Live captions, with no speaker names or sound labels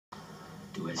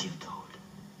Do as you're told.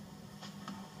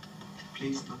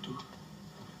 Please, Nathu.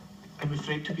 I'm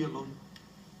afraid to be alone.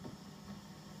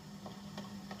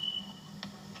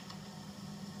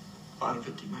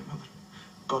 Parvati, my mother,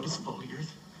 goddess of all the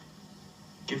earth,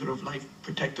 giver of life,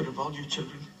 protector of all your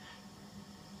children,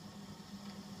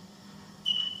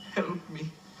 help me.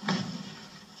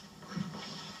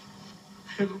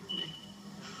 Help me.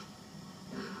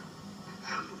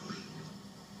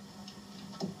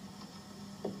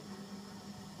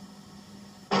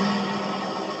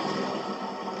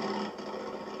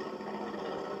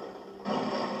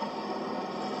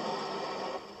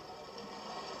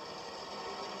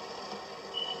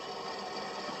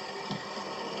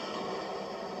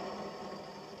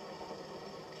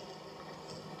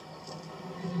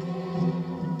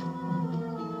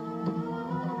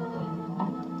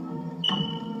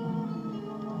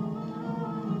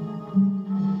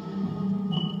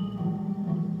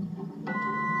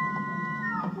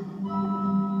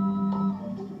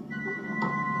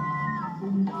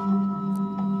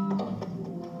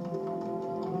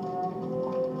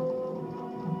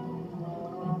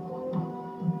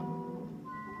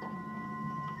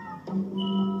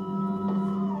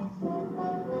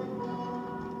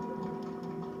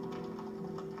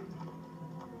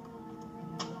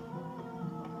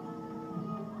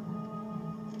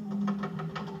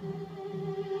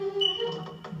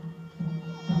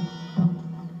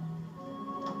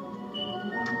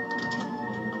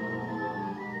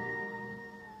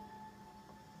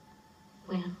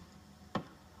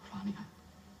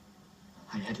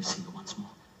 I had to see you once more.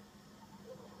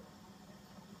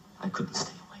 I couldn't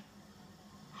stay away.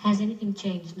 Has anything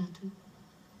changed, Nathu?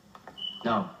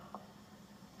 No.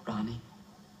 Rani?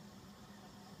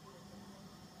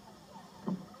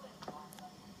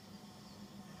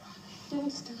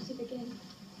 Don't start it again.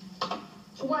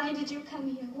 Why did you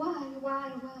come here?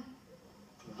 Why?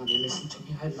 Rani, listen to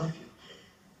me. I love you.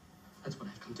 That's what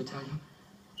I've come to tell you.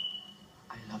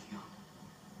 I love you.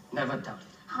 Never doubt it.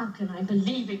 How can I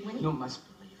believe it when You must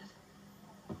believe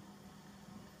it.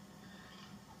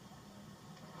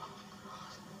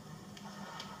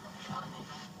 Rani.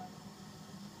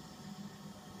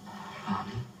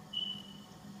 Rani.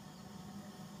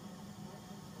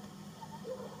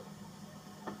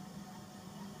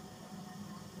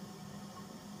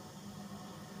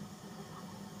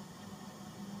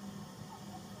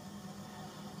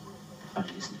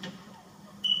 Rani, listen to me.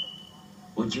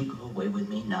 Would you go away with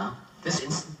me now? This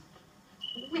instant?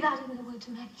 without even a word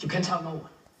to Maggie? You can tell no one.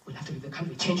 We'll have to leave the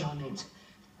country, change our names,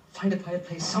 find a quiet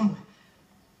place somewhere.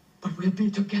 But we'll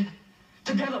be together.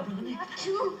 Together, Rani. Not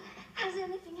you. Has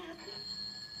anything happened?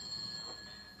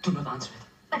 Do not answer it.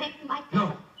 But it might be.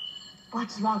 No.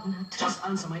 What's wrong, Nathuram? Just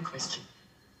answer my question.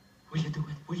 Will you do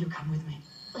it? Will you come with me?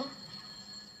 Well,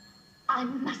 I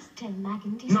must tell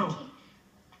Maggie. No. Okay?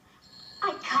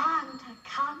 I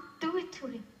can't do it to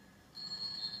him.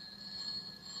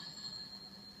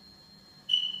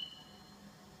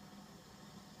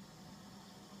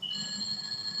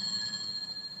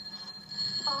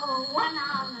 Oh, 1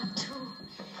 hour or 2.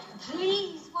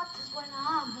 Please, what does 1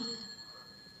 hour mean?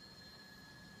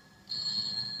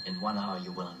 In 1 hour,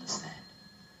 you will understand.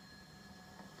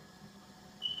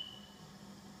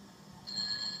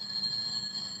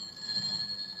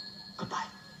 Goodbye.